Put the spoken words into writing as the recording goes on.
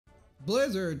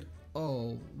Blizzard!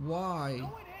 Oh, why?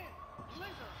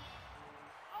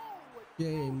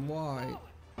 Game, why?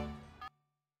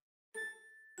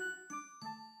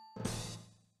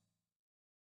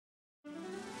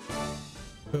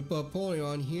 Put a point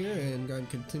on here and gonna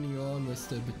continue on with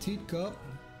the Petit Cup.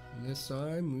 And this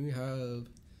time we have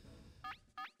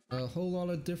a whole lot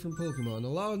of different Pokemon. A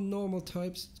lot of normal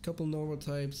types, a couple normal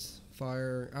types.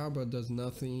 Fire, Abra does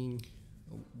nothing.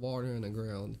 Water and the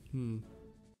ground.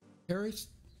 Paris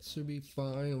should be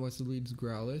fine unless it leads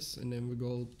Growlithe. And then we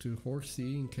go to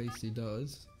Horsey in case he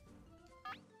does.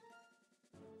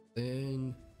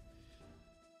 Then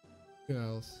who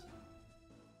else?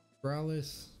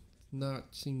 Growlithe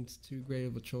not seems too great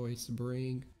of a choice to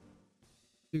bring.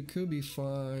 It could be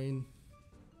fine.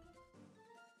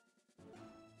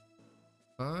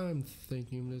 I'm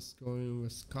thinking just going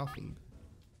with Coughing.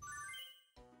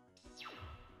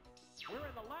 We're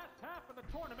in the last half of the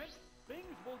tournament.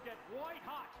 Things will get white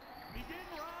hot. Begin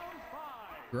round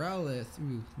 5. Growlithe,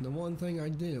 ooh, the one thing I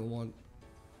didn't want.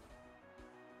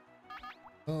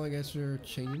 Oh, I guess we're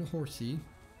changing to Horsey.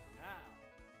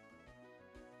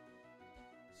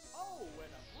 Oh,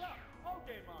 and a rough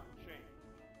Pokémon change.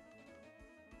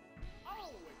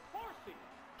 Oh, it's Horsey.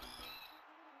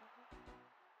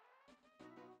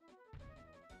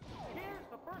 Here's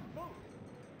the first move.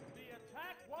 The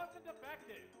attack wasn't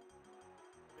effective.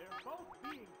 They're both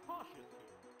being cautious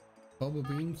here. Bubble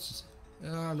Beams,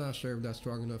 I'm not sure if that's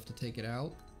strong enough to take it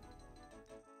out.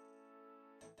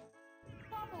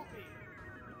 Bubble Beam.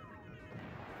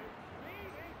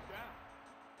 It's down.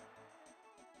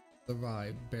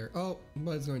 Survive, bear. Oh,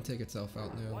 but it's going to take itself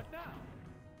out now. What now?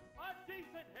 A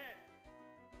decent hit.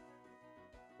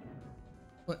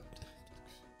 What?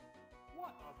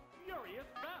 What a furious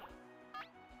battle.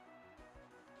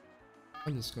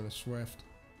 I'm just going to Swift.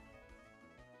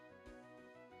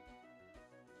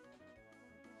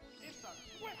 It's a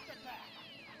swift attack.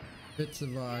 If it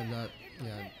survived, that,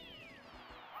 yeah.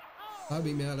 I'd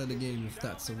be mad at the game if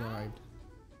that survived.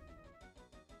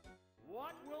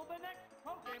 What will the next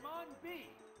Pokemon be?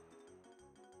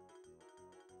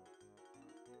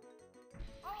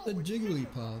 Oh, The it's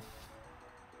Jigglypuff.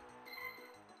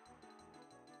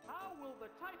 How will the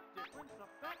type difference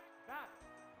affect battle?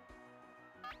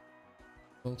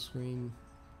 Smoke Screen.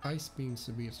 Ice Beam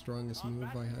should be the strongest move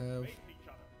I have. Face each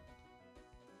other.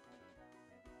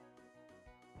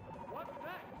 What's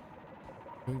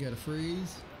next? Can we get a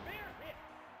freeze? Fair hit.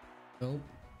 Nope.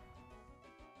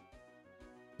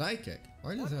 Psychic.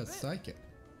 Why does it have What's this? Psychic?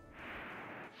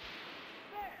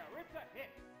 There, it's a hit.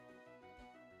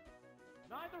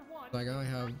 Neither one. Like I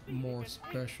have succeeding more in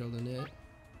special than it.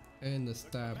 And the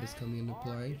stab is coming into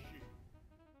play.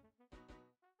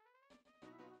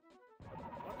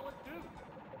 What'll it do?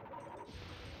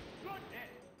 Good hit.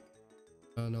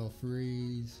 Oh no,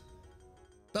 freeze.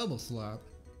 Double slap.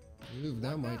 Ooh,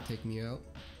 that might take me out.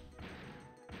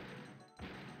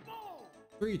 Boom.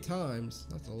 3 times.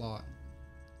 That's a lot.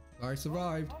 I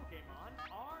survived.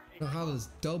 Pokemon are Now how does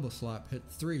double slap hit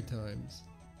 3 times?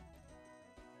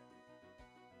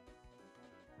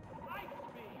 Ice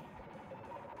Beam.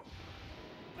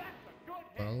 That's a good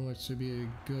hit. Well, it should be a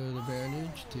good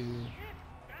advantage to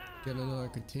It's get down. another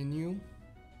continue.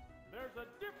 There's a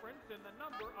difference in the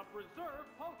number of reserve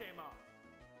Pokemon.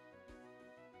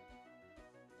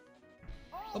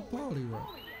 A Oh, Poliwrath.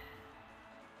 Poliwrath.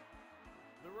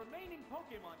 The remaining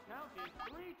Pokemon count is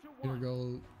 3 to 1. Here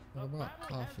go. The How about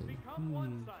battle has Coughing? become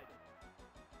one-sided.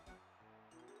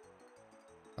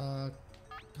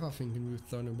 Coughing can move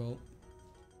Thunderbolt.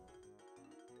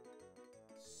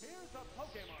 Here's a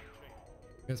Pokemon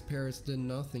change. Guess Paris did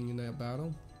nothing in that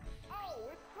battle. Oh,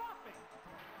 it's Coughing.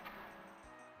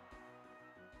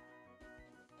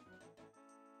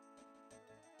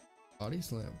 Body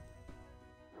Slam.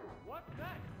 What's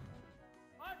next?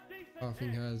 A decent Coughing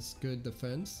hit. has good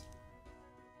defense.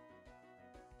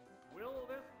 Will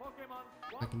this Pokemon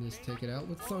swap I can just change take it out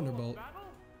with the flow of Thunderbolt. battle?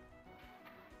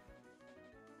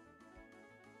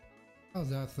 How's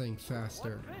that thing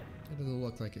faster? What's this? It doesn't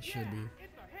look like it should Yeah, be.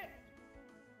 it's a hit.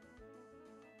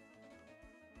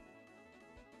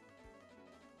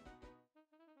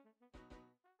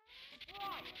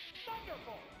 Right,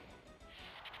 Thunderbolt.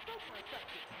 Super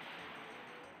effective.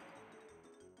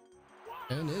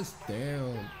 Wow. And it's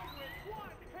down. Down with one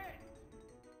hit.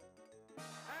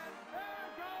 And there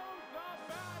goes the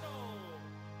battle.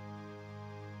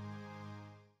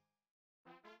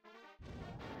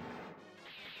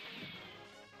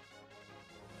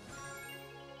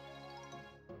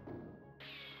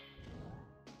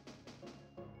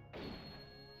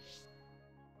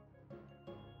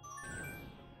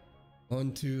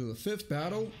 On to the 5th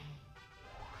battle.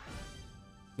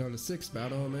 No, the 6th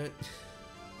battle I'm at.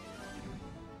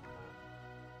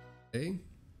 Okay.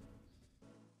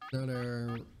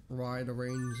 Another wide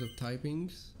range of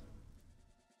typings.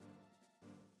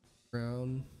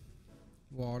 Ground,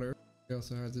 water. He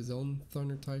also has his own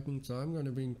thunder typing, so I'm going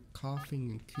to bring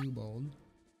Coughing and Cubone.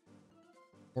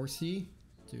 Horsey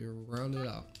to round it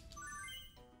out.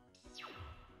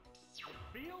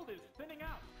 The field is thinning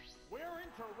out. We're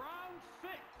into round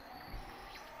 6.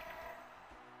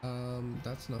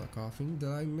 That's not Coughing. Did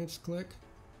I misclick?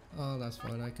 Oh, that's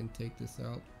fine. I can take this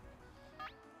out.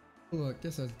 Look,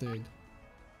 this has Dig.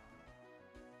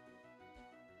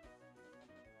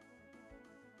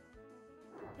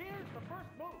 Here's the first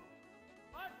move.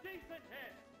 A decent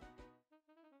hit.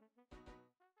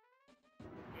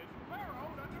 It's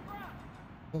burrowed underground.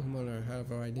 Pokemon I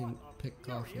have, I didn't pick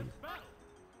Coughing. Furious battle.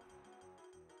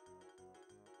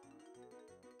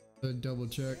 Double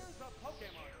check. Here's a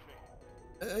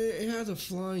Pokemon chain. It has a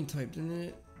flying type, didn't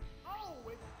it? Oh,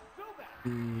 it's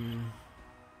Zubat.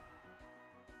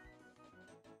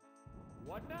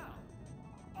 What now?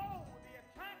 Oh, the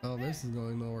attack. Oh, this missed. is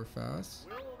going nowhere fast.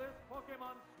 Will this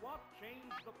Pokemon swap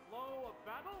change the flow of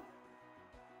battle?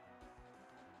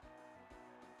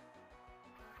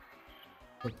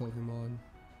 But Pokemon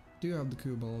do have the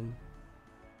Cubone.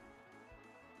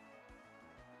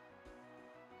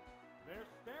 They're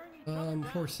staring each other down.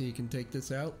 Horsey can take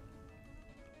this out.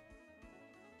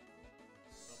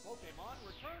 The Pokemon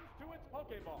returns to its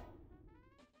Pokeball.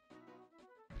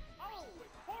 Oh,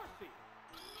 it's Horsey.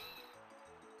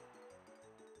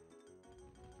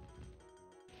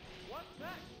 What's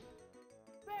next?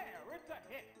 There, it's a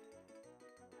hit.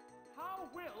 How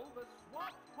will the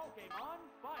swapped Pokemon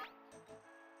fight?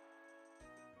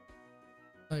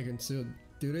 I can still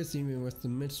do this even with the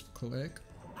misclick.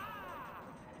 Ah!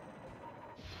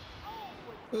 Oh,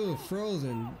 it's Oh,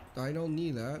 frozen. I don't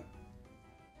need that.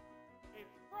 It's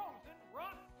frozen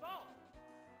rock salt.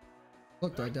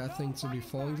 Looked like that thing should be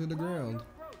falling to the ground.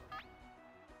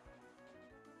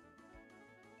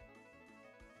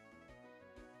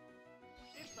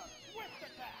 It's a swift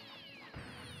attack.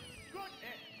 Good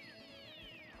hit.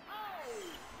 Oh,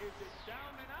 is it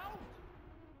down and out?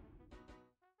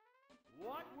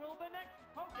 What will the next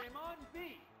Pokemon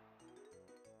be?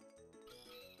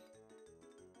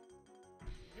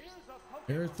 Here's a Pokemon.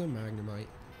 There's the Magnemite.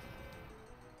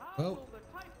 How Well, will the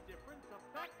type difference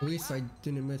affect at least I the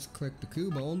didn't misclick the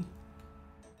Cubone.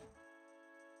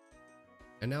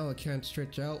 And now it can't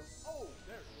stretch out Oh,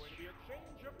 there's going to be a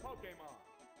change of Pokemon.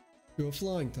 to a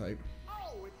flying type.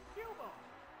 Oh, it's Cubone.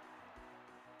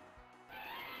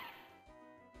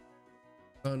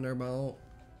 Thunderbolt.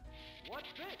 What's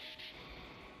this?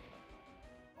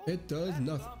 It does that's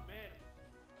nothing. a miss.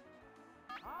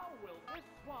 How will this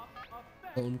swap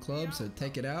affect Bone Club the said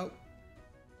take it out.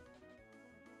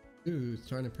 Ooh, it's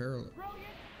trying to parallel. Brilliant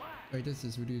flash. Wait, this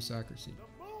is reduced accuracy. The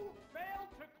move failed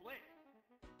to click.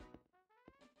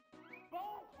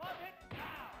 Bone Club it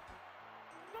down.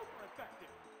 Super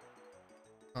effective.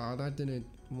 Ah, that didn't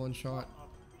one shot. A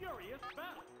furious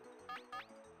battle.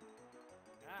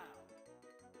 Now,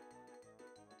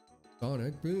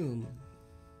 Sonic Boom.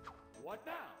 what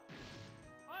now?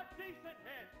 A decent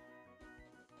hit.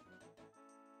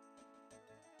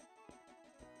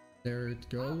 There it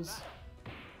goes.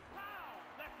 Wow,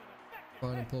 that's an effective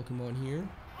Final hit. Pokemon here.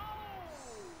 Oh,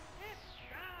 it's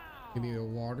down. Maybe a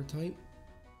water type.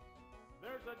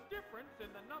 There's a difference in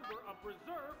the number of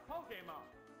reserve Pokemon.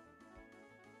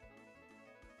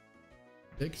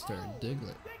 Big Star Oh,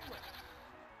 Diglett. Diglett.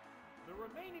 The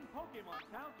remaining Pokemon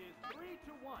count is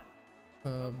 3-1.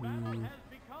 The battle has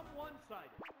become one-sided.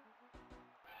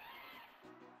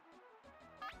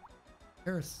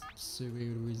 Paris should be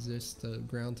able to resist the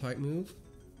ground type move.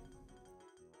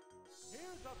 Here's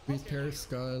a These Pokemon. Paris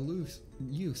got a loose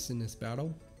use in this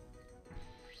battle.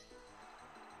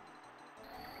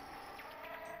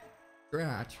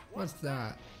 Scratch, what's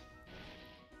that?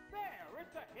 There,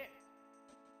 it's a hit.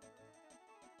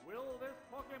 Will this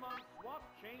Pokemon swap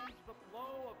change the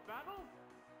flow of battle?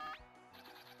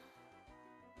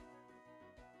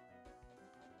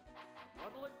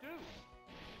 What'll it do? Nail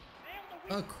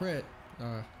the A weak. crit.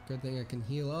 Good thing I can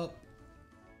heal up.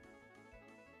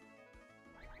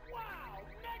 Wow,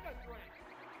 Mega Drain.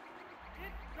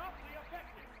 It's doubly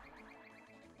effective.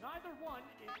 Neither one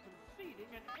is conceding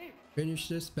an inch. Finish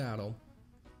this battle.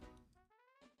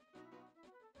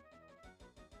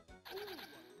 Ooh,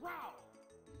 growl.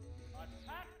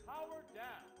 Attack power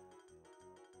down.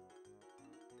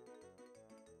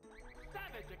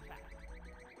 Savage attack.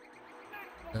 Smack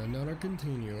the Another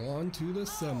continue on to the Is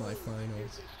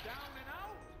semifinals. it down and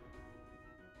out?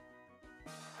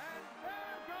 And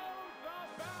there goes the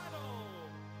battle.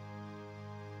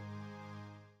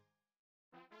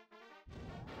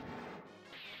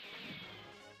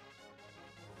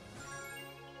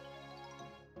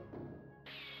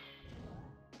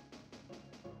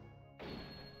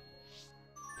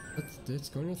 What's this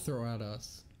going to throw at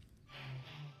us?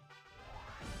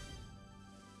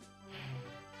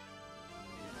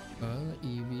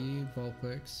 Eevee,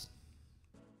 Vulpix.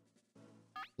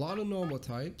 A lot of normal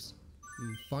types.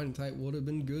 Fighting type would have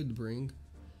been good to bring.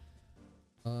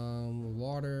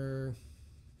 Water.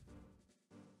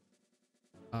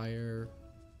 Fire.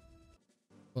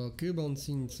 Well, Cubone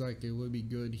seems like it would be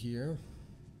good here.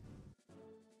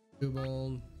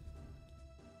 Cubone.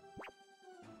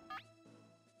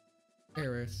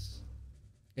 Paris.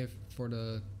 If for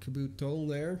the Kabuto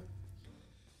there.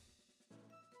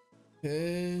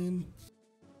 And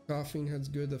Coughing has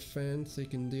good defense. They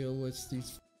can deal with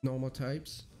these normal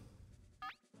types.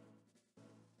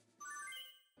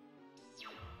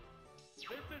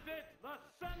 This is it, the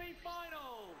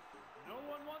semi-finals. No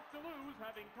one wants to lose,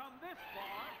 having come this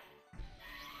far.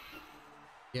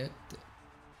 Get.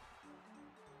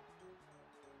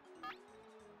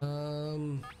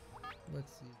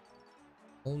 Let's see.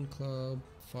 Bone Club,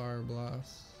 Fire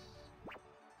Blast.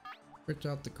 Switch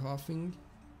out the Coughing.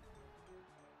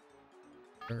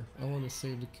 I want to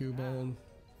save the Cubone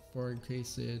for in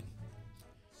case it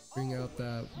bring out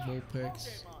that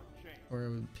Vulpix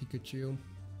or Pikachu.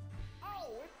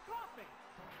 Oh, it's Coughing.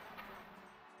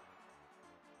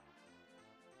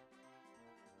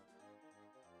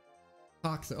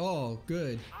 Toxic. Oh,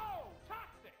 good. Oh,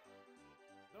 Toxic.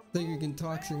 Think you can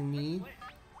toxic me?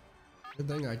 Good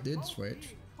thing I did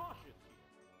switch.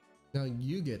 Now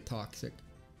you get toxic.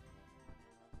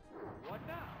 What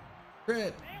now?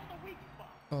 Crit. Nail the weak spot.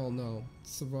 Oh no,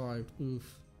 survived.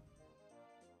 Oof.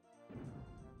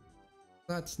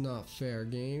 That's not fair,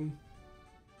 game.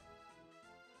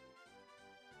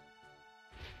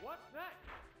 What's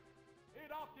next?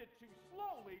 It opted to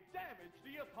slowly damage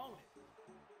the opponent.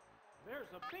 There's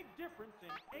a big difference in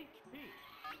HP.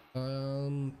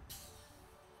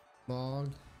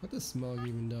 Smog. What does Smog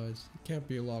even does? It can't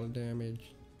be a lot of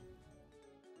damage.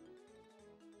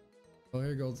 Oh,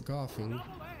 here goes the Coughing. Double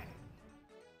edge.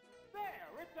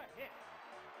 There, it's a hit.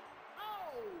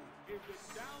 Oh, is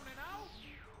it down and out?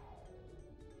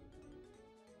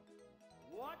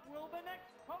 What will the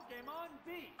next Pokemon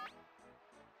be?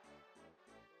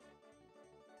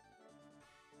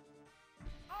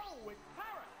 Oh, it's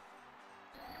Paris.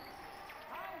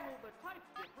 How will the type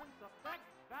difference affect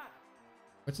that?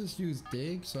 Let's just use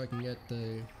Dig so I can get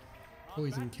the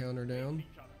poison counter down.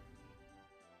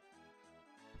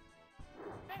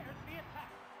 There's the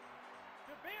attack.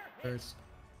 Severe hit. There's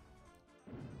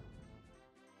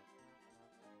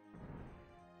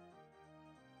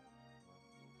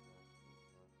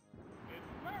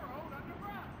It's burrowed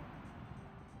underground.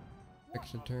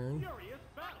 extra What a turn. furious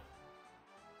battle.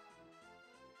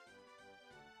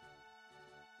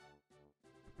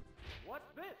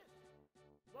 What's this?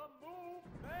 The move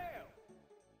failed.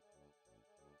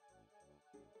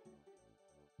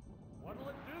 What'll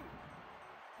it do?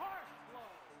 Harsh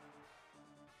blow.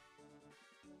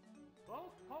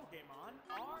 Both Pokemon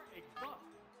are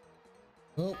exhausted.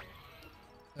 Oh,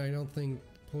 I don't think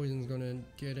poison's gonna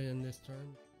get in this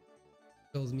turn.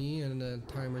 Kills me and the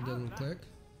timer doesn't click.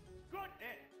 Good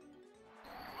hit.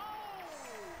 Oh,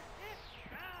 it's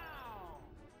down.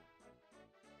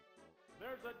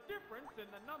 There's a difference in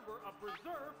the number of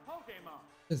reserve Pokemon.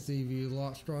 This EV is a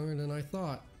lot stronger than I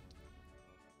thought.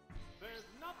 There's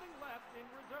nothing left in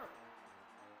reserve.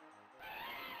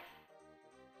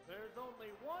 There's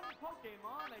only one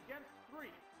Pokemon against 3.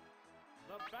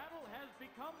 The battle has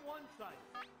become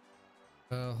one-sided.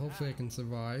 Hopefully I can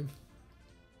survive.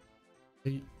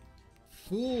 Hey,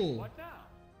 fool! What now?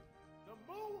 The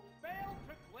move failed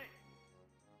to click.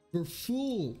 We're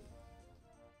fool!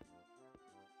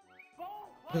 Bone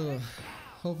Club is down.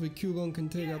 Hopefully Cubone can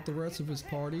take out the rest of his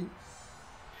party. It's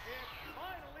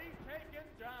finally taken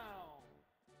down.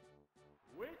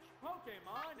 Which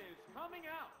Pokemon is coming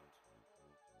out?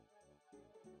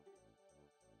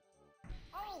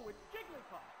 Oh, it's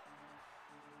Jigglypuff.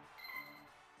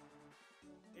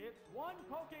 It's one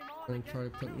Pokemon I'm against trying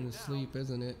to put 2 him now. to sleep,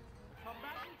 isn't it?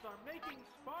 Combatants are making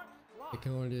sparks fly. I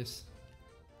can only just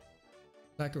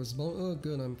back was bone. Oh,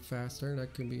 good, I'm faster.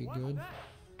 That could be What's good. that?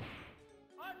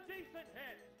 A decent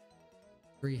hit.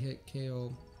 3-hit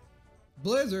KO.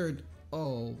 Blizzard!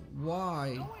 Oh,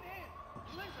 why? Going in.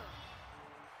 Blizzard.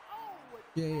 Oh,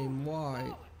 it's Game, frozen why?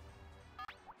 solid.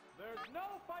 There's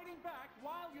no fighting back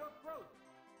while you're frozen.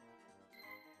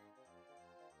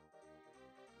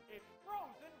 It's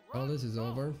frozen. Oh, this is rock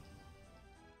over.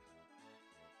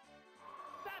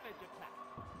 Savage attack.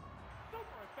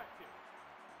 Super effective.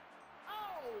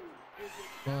 Oh, is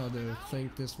it Wow, down and to out?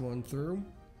 think this one through.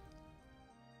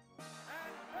 And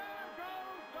there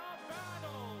goes the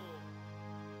battle.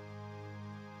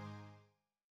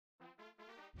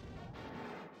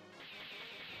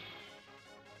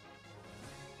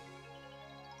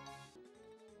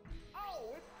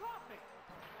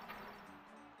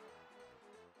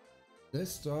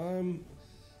 This time,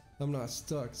 I'm not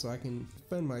stuck, so I can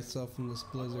defend myself from this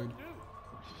blizzard.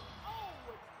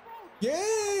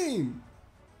 Game!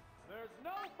 There's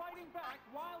no fighting back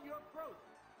while you're frozen.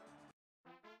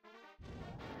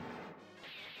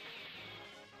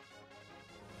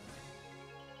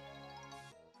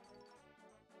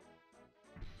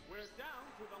 We're down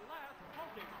to the last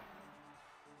Pokemon.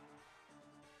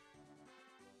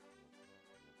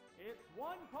 It's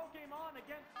one Pokemon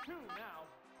against two now.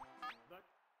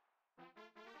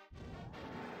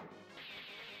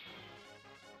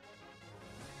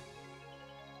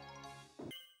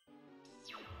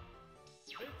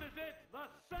 This is it, the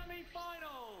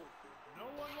semi-finals. No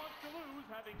one wants to lose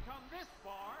having come this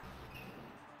far.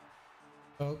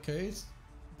 Okay,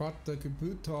 brought the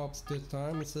Kabutops this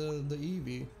time instead of the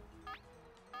Eevee.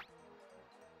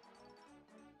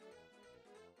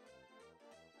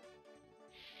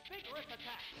 Vigorous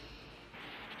attack.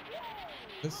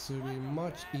 This should be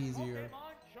much easier.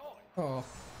 Oh,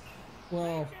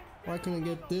 well, why couldn't I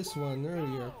get this one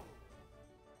earlier?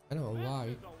 I don't know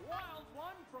why.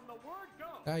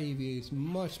 That Eevee is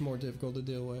much more difficult to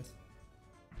deal with.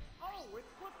 Oh, it's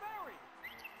Clefairy.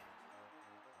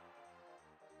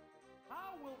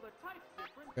 How will the type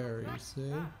difference Fairy,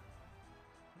 see?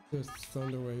 Just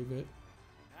Thunder Wave it.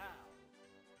 Now.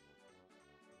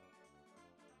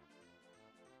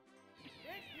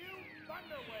 Hit you,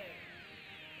 Thunder Wave.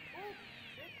 Oops,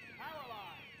 it's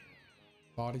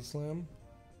paralyzed. Body Slam.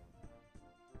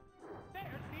 There's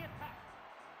the attack.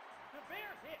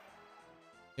 Severe hit.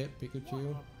 Hit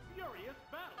Pikachu. What a furious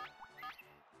battle.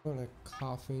 Kinda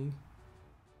coughing.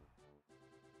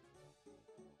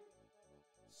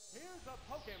 Here's a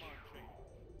Pokemon chain.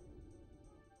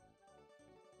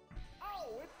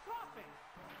 Oh, it's coughing.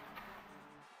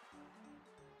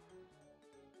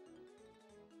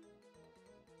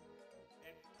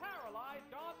 It's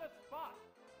paralyzed on the spot.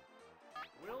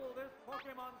 Will this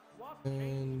Pokemon swap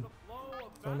change the flow of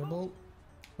battle? Thunderbolt.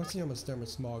 Let's see how much damage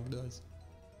Smog does.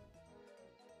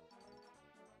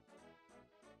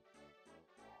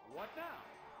 What now?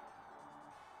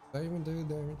 Does that even do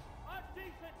damage? A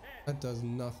decent hit. That does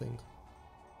nothing.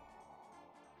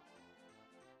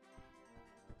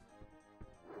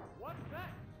 What's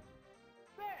next?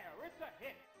 There, it's a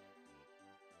hit.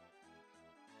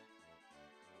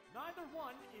 Neither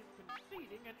one is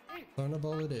conceding an eighth.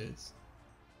 Thunderbolt it is.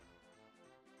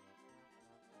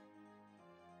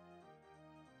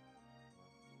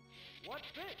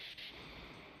 What's this?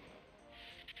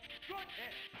 Good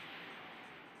hit.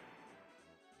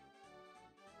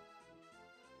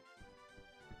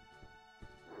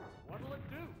 What'll it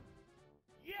do?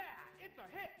 Yeah, it's a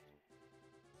hit.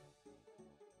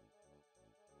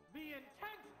 The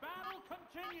intense battle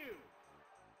continues.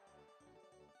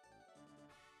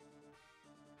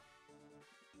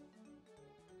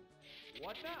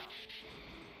 What now?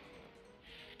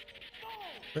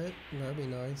 Boom! Crit, that'd be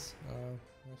nice. I'm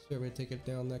sure we take it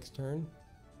down next turn.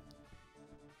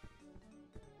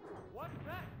 What's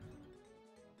that?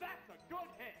 That's a good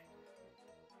hit.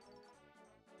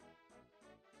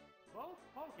 Both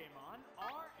Pokemon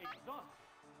are exhausted.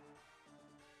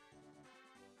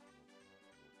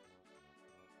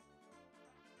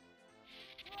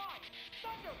 Right!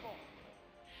 Thunderbolt!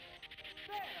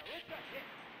 There, it's a hit.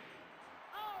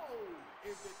 Oh!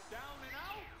 Is it down and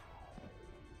out?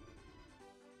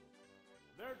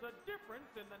 There's a difference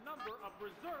in the number of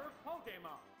reserve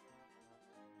Pokemon.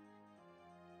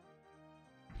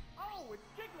 Oh, it's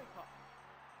Jigglypuff.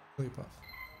 Jigglypuff.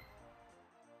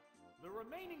 The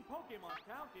remaining Pokemon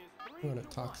count is 3 You want to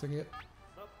to toxic 1. it?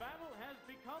 The battle has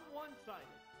become one-sided.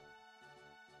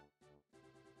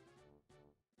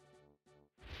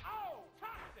 Oh,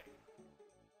 toxic!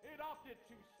 It opted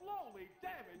to slowly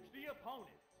damage the opponent.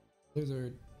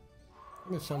 Blizzard.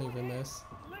 I'm just funny from this.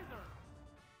 Blizzard.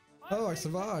 Oh, I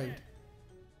survived.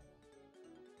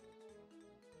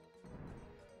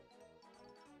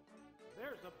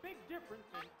 There's a big difference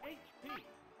in HP.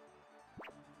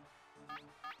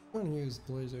 I'm gonna use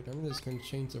Blizzard. I'm just gonna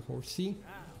change the Horsey. Now,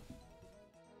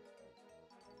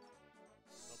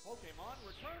 the Pokemon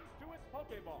returns to its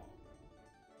Pokeball.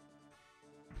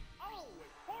 Oh,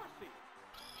 it's Horsey!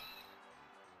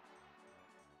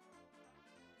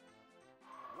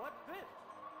 What's this?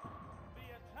 The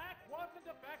attack wasn't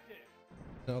effective.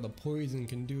 Now the poison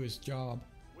can do its job.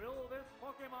 Will this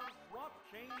Pokemon swap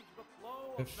change the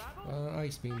flow of If battle?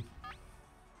 Ice Beam.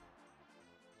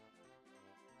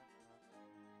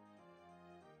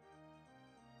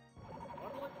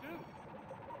 What'll it do?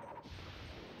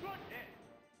 Good hit.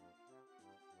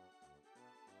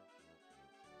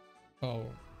 Oh,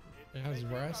 It's it has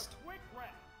taking a rest. quick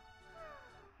rest.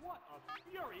 What a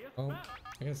furious Oh, battle.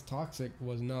 I guess toxic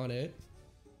was not it.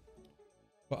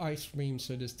 But ice cream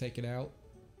should just take it out.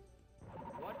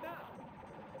 What now?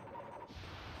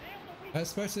 And the weak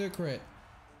Especially a crit.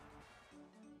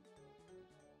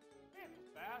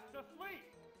 It's fast asleep.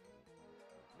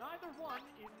 Neither one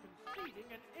is conceding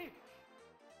an inch.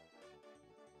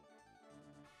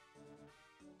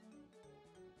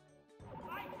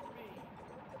 Ice beam.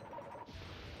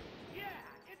 Yeah,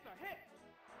 it's a hit.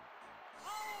 Oh!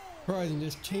 Surprising,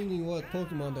 just changing what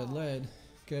Pokemon that led.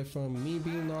 Get from me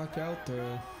being knocked out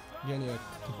to getting a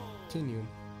continue.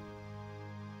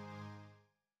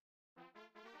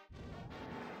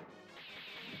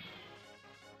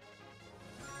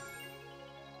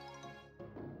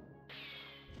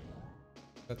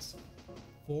 That's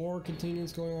 4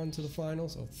 continues going on to the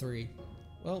finals. Oh, 3.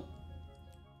 Well,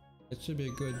 it should be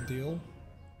a good deal.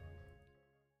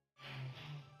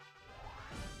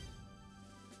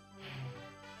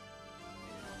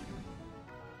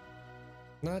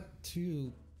 Not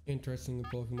too interesting in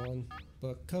Pokemon, but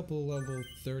a couple level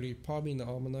 30, probably in the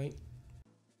Ammonite.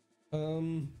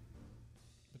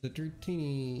 But the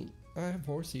Dratini, I have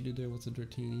Horsey to deal with the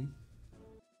Dratini.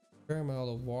 Fair amount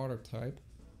of water type.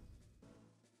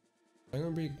 I'm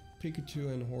gonna be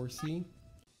Pikachu and Horsey.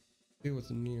 Deal with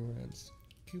the Neurons.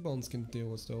 Cubons can deal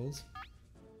with those.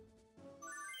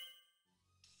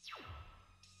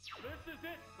 This is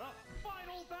it, the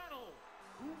final battle.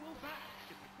 Who will bask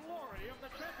in the glory of the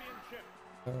championship?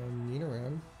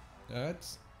 Nidoran.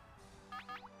 That's...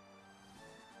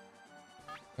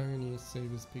 I'm gonna need to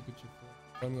save this Pikachu for...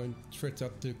 I'm going to switch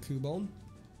up to Cubone.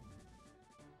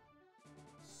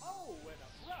 Oh, and a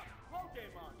rough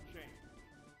Pokemon change.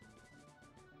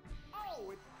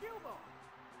 Oh, it's Cubone.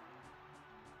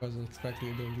 Wasn't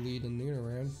expecting to lead in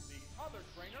Nidoran. The other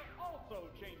trainer also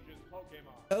changes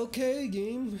Pokemon. Okay,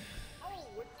 game. Oh,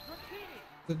 it's Dratini.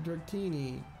 The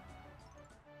Dratini.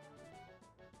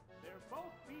 They're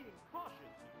both being cautious here.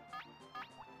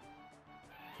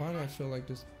 Why do I feel like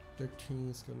this Dratini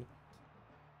is gonna...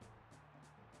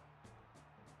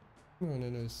 I'm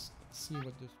gonna just see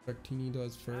what this Dratini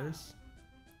does first.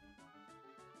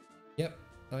 Yep,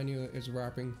 I knew it was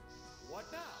wrapping. What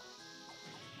now?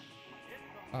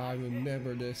 It's a I hit.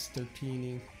 remember this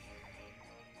Dratini.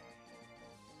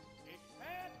 It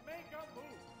can't make a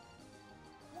move.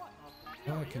 What a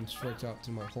Now I furious can switch battle. out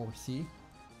to my Horsey.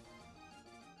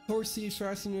 Horsey is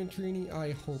faster than Dratini?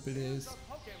 I hope it is. The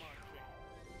Pokemon change.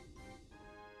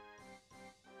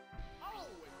 Oh,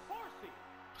 it's Horsey.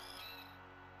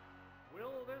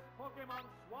 Will this Pokemon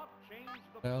swap change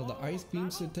the Now the flow Ice of Beam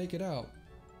battle? should take it out.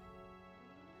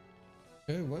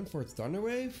 It went for Thunder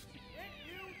Wave? It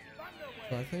used Thunder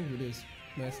But I Wave. think we just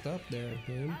messed up there,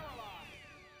 game. Paralyzed.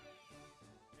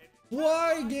 It's Why,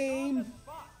 paralyzed on game? the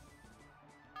spot.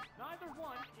 Neither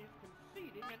one is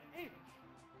conceding an inch.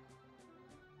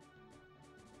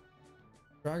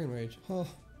 Dragon Rage. Huh.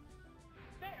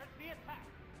 There's the attack.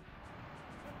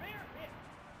 Severe hit.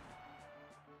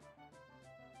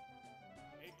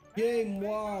 It Game can't make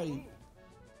a wide. move.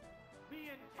 The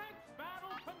intense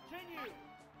battle continues.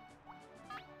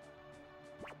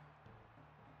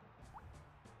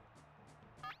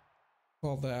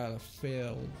 Call that a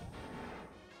fail.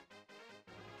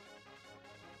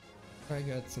 I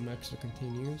got some extra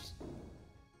continues.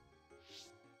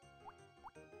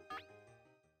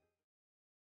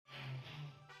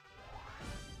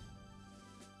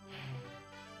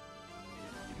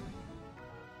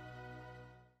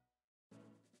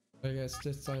 I guess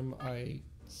this time I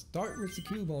start with the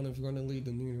Cubone if we're going to lead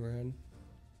the Nidoran.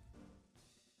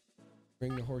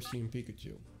 Bring the Horsey and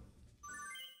Pikachu.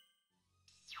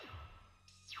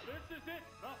 This is it,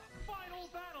 the final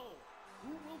battle.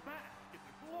 Who will bask in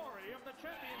the glory of the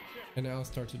championship? And now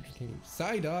starts with the team.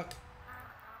 Psyduck!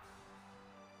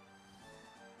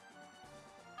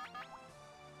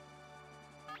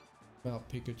 Well,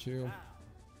 Pikachu. Now,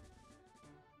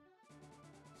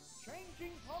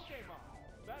 changing Pokemon.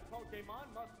 That Pokemon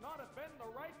must not have been the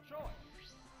right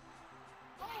choice.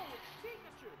 Oh, it's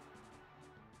Pikachu.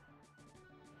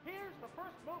 Here's the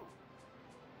first move.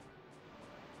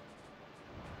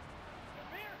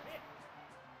 Severe hit.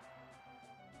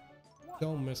 What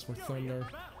Don't a mess with furious Thunder.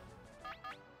 battle.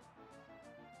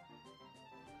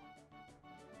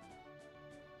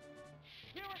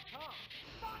 Here it comes.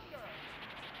 Thunder.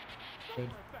 Super Good.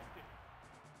 effective.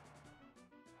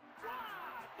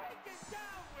 Wow, taken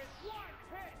down with one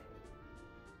hit.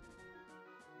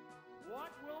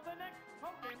 What will the next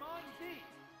Pokemon be?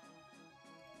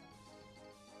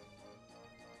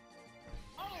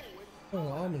 Oh, it's Oh,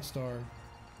 Almond Star.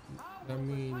 how that will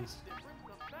the means- type difference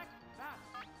affect that?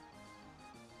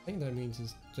 think that means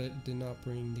it did not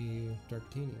bring the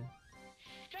Darktini.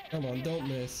 Come on, don't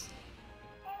miss.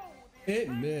 It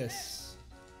missed.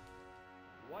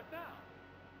 What now?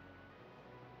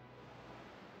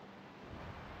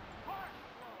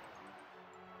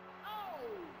 Oh,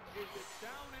 is it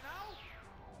down and out?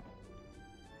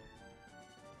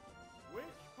 Which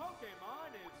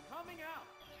Pokemon is coming out?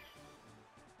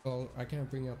 Well, I can't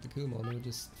bring out the Kumon, it'll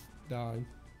just die.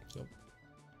 So.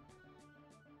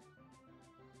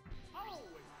 Oh,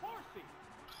 it's Horsey.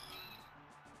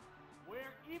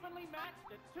 We're evenly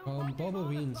matched at 2 Pokemon Bubble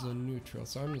Bean's aside. a neutral,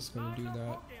 so I'm just gonna do Neither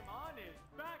that. Pokemon is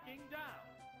backing down.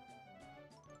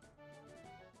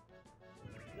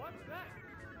 What's that?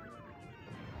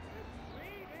 Its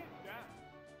speed is down.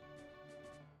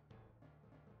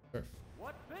 Perfect.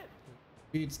 What's this?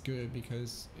 Speed's good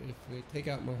because if they take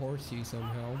out my Horsey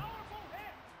somehow, Powerful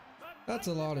hit. The that's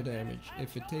a lot of Magnificent damage. has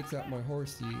If it no takes out my effect.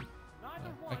 Horsey,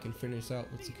 Neither I one can finish out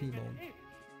with the exceeding an Kumon. inch.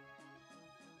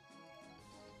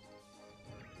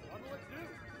 What'll it do?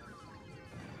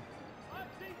 A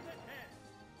decent hit.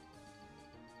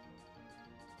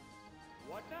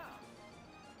 What now?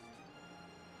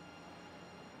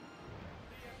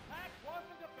 The attack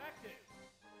wasn't effective.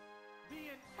 The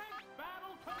intense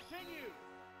battle continues.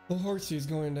 Well, Horsey's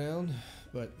going down,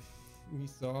 but we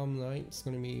saw him tonight. It's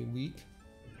gonna be weak.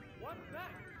 What's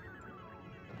that?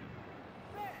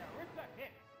 There, it's a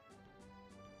hit.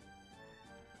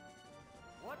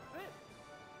 What's this?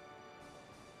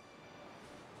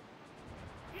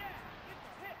 Yeah, it's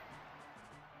a hit.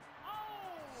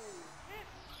 Oh,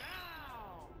 it's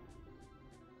down.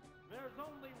 There's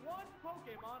only one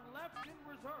Pokemon left in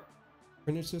reserve.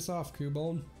 Finish this off,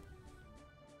 Cubone.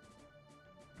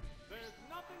 There's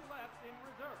nothing left in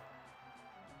reserve.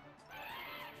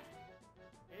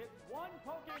 It's one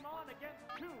Pokemon against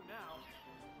 2 now.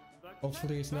 The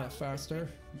Hopefully it's not tenth faster.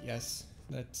 Yes,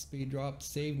 that speed drop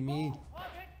saved me. battle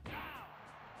of it down.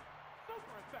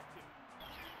 Super effective.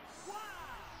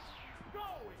 Wow!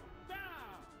 Going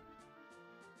down.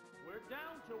 We're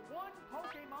down to 1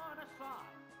 Pokemon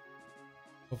aside.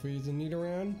 Hopefully he's a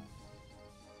Nidoran.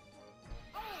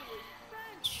 Oh,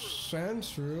 it's Sandshrew.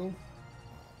 Sandshrew.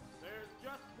 There's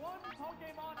just 1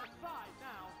 Pokemon aside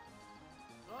now.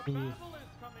 The Ooh. battle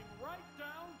is coming right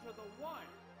down to the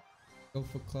wire. Go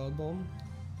for Cloud Bomb.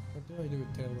 What did I do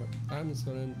with Tail Whip? I'm just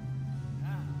gonna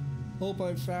Now, hope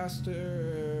I'm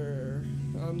faster.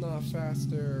 I'm not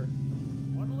faster.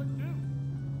 what'll it do?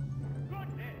 Good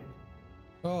hit.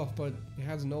 Oh, but it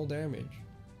has no damage.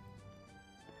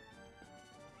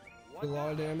 What A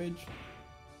lot of now? damage.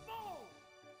 Boom!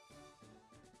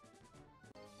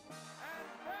 And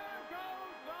there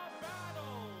goes the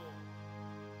battle!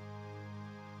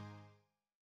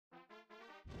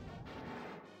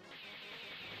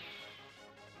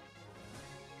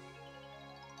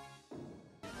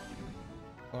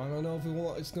 I don't know if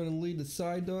it's gonna lead the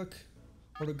Psyduck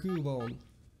or the Cubone.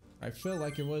 I feel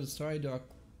like it was Psyduck.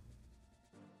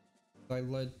 I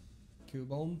led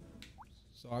Cubone.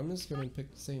 So I'm just gonna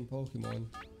pick the same Pokemon.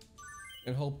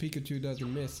 And hope Pikachu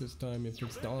doesn't miss this time if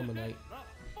it's Dominate. The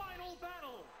final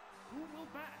battle! Who will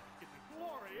bask in the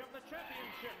glory of the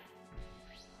championship?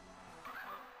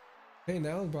 Hey,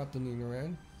 now I brought the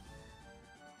Nidoran.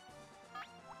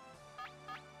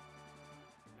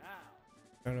 Now,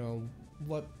 I don't know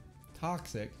what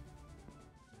toxic.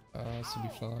 This will be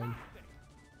fine. toxic.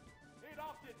 It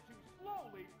opted to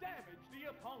slowly damage the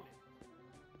opponent.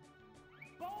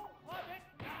 Boom, let it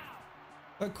down.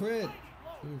 A crit! Mighty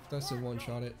blow. Oof, that's a Word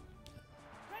one-shot go. it.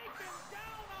 Taken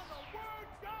down on the word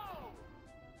go.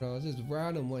 No, it's just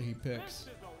random what he This picks. is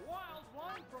a wild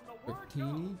one from the word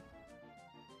Darktini, go.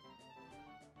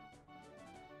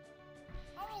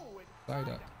 Oh, it's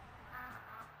Psyduck.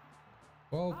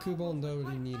 Well, Cubone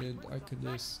already needed. I could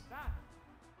just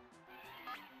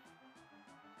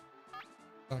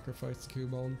sacrifice the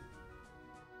Cubone.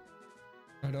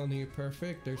 I don't need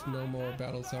perfect. There's no more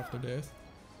battles after this.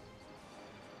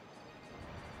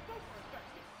 super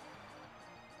effective.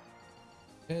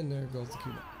 And there goes the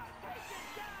Cubone. Taken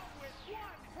down with 1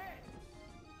 hit.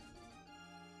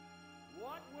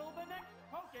 What will the next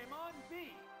Pokemon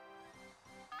be?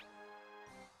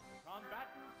 The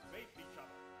combatants face each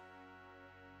other.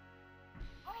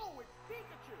 Oh, it's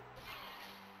Pikachu.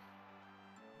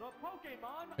 The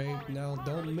Pokemon Hey, are now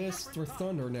entirely don't miss for different types.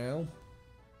 Thunder now.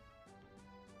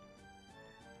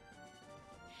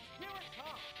 Here it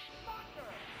comes. Thunder.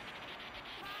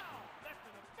 Wow, that's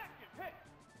an effective hit.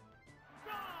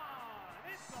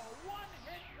 Gone. It's a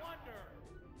one-hit wonder.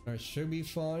 I should be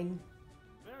fine.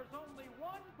 There's only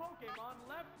 1 Pokemon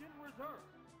left in reserve.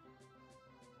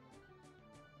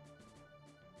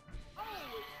 Oh,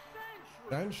 it's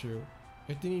Sandshrew.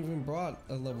 It didn't even brought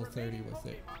a level 30 with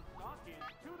it.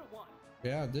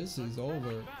 Yeah, this is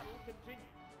over.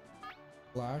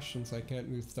 Flash, since I can't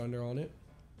move Thunder on it.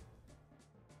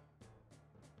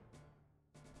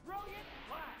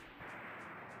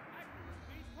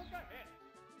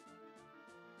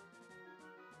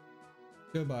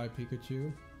 Goodbye,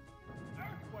 Pikachu.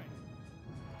 Earthquake.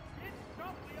 It's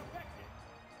doubly effective.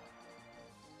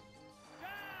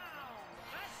 Down.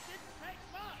 That didn't take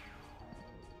much.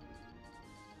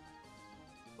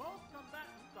 Both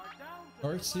combatants are down to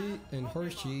Horsey and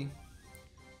Pokemon.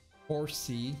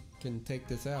 Horsey can take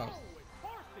this out. Oh, it's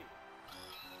Horsey.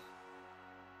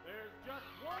 There's just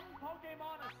one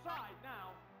Pokemon aside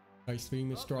now. Ice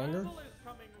Beam is stronger. The battle is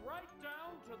coming right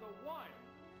down to the wire.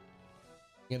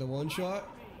 Get a one shot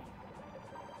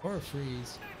or a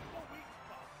freeze.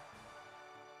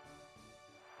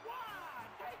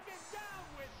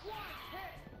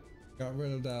 Got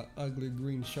rid of that ugly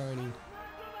green shiny. The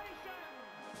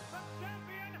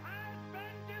champion has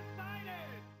been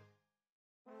decided.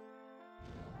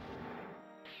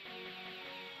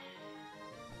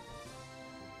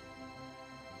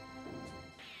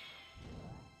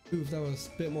 Oof, that was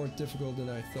a bit more difficult than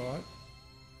I thought.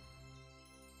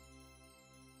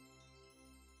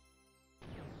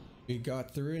 We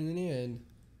got through it in the end.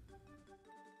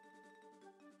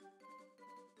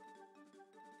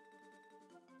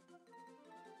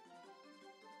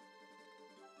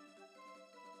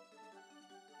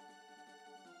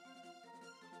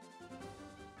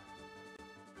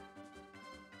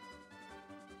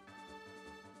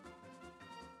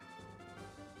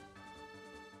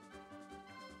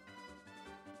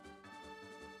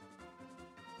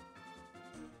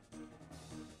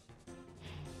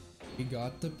 We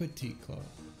got the Petit Cup.